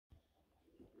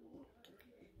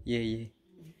Yeah.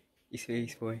 It's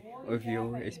Face Boy,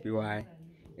 OVOSBY,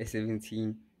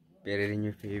 S17, better than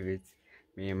your favorites.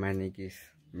 Me and my niggas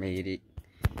made it.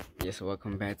 Yes,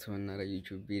 welcome back to another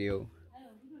YouTube video.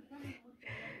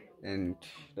 And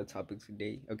the topic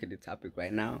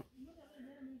right now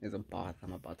is a bath.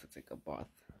 I'm about to take a bath.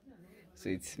 So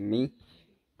it's me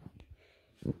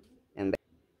and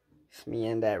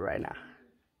that right now.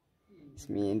 It's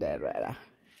me and that right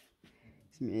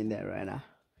now.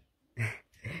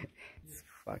 It's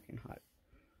fucking hot.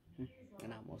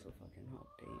 And I'm also fucking hot,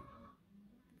 damn.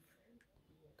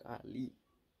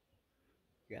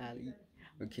 Golly.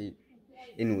 Okay.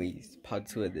 Anyways, part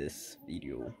 2 of this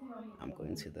video, I'm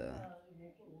going to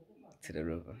the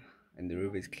river, and the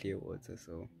river is clear water,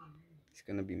 so it's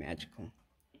gonna be magical.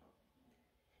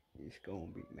 It's gonna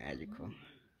be magical.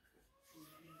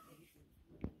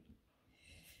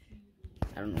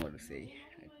 I don't know what to say.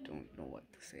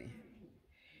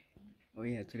 Oh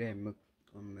yeah, today I milked.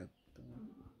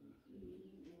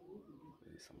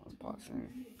 Someone's passing.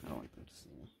 I don't want them to see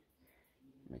me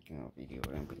making a video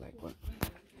and be like, what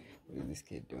is this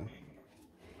kid doing?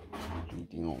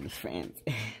 Eating OnlyFans.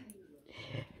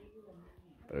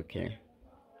 But okay.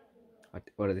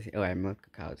 What did they say? Oh, I milked a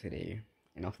cow today,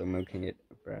 and after milking it,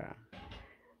 bruh,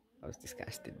 I was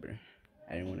disgusted, bruh.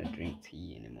 I didn't want to drink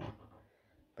tea anymore.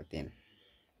 But then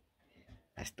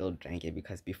I still drank it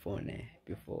because before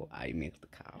I milked the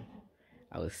cow,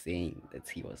 I was saying the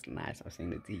tea was nice. I was saying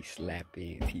the tea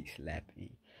slapping.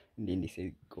 And then they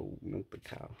said, go milk the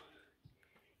cow.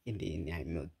 And then I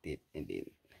milked it, and then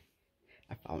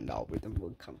I found out where the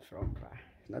milk comes from, bruh.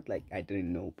 It's not like I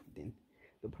didn't know, but then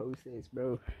the process,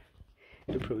 bro.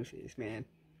 The process, man.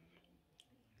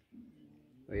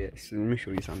 Oh yeah, so let me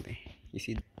show you something. You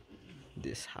see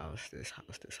this house.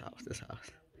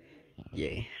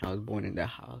 Yeah, I was born in that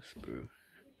house, bro.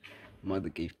 Mother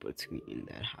gave birth to me in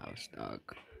that house, dog.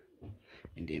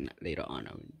 And then later on,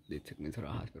 they took me to the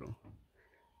hospital.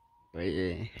 But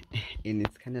yeah, and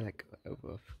it's kind of like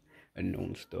a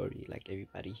known story. Like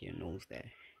everybody here knows that.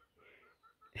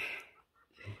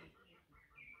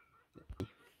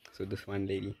 So this one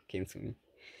lady came to me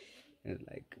and was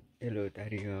like, "Hello,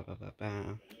 daddy, blah, blah,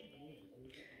 blah."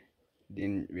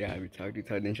 Then we talked.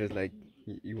 Then she was like,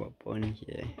 "You were born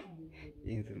here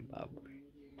in Zimbabwe,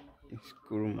 in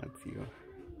Skurumatio."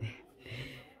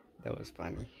 That was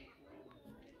funny.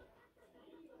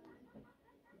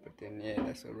 But then yeah,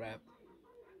 that's a wrap.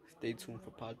 Stay tuned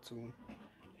for part 2.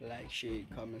 Like, share,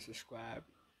 comment, subscribe.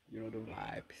 You know the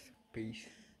vibes. Peace.